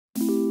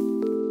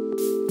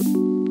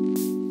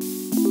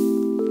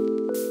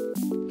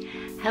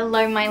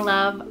Hello my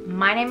love,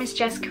 my name is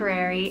Jess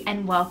Curreri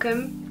and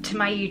welcome to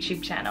my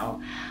YouTube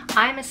channel.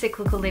 I'm a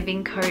cyclical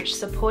living coach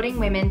supporting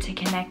women to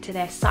connect to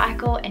their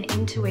cycle and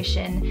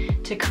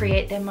intuition to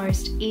create their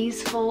most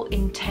easeful,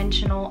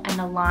 intentional and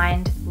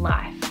aligned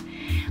life.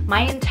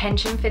 My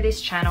intention for this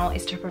channel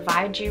is to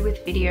provide you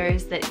with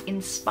videos that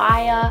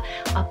inspire,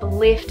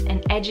 uplift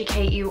and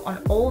educate you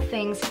on all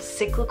things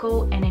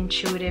cyclical and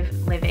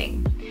intuitive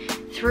living.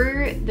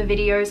 Through the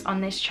videos on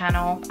this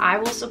channel, I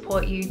will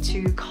support you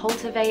to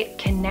cultivate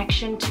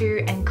connection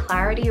to and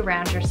clarity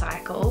around your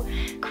cycle,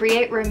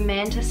 create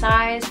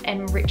romanticized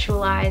and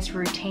ritualized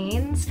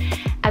routines,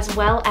 as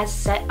well as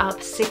set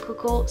up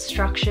cyclical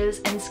structures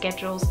and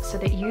schedules so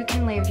that you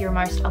can live your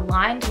most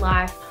aligned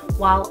life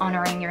while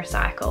honoring your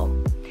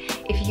cycle.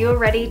 If you're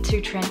ready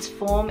to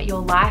transform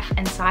your life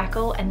and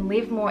cycle and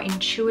live more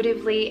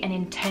intuitively and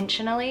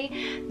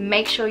intentionally,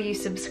 make sure you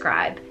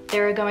subscribe.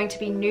 There are going to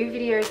be new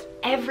videos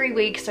every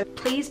week, so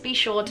please be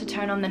sure to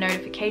turn on the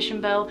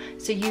notification bell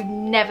so you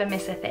never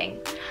miss a thing.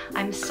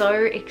 I'm so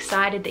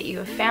excited that you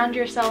have found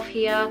yourself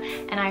here,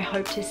 and I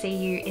hope to see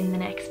you in the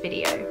next video.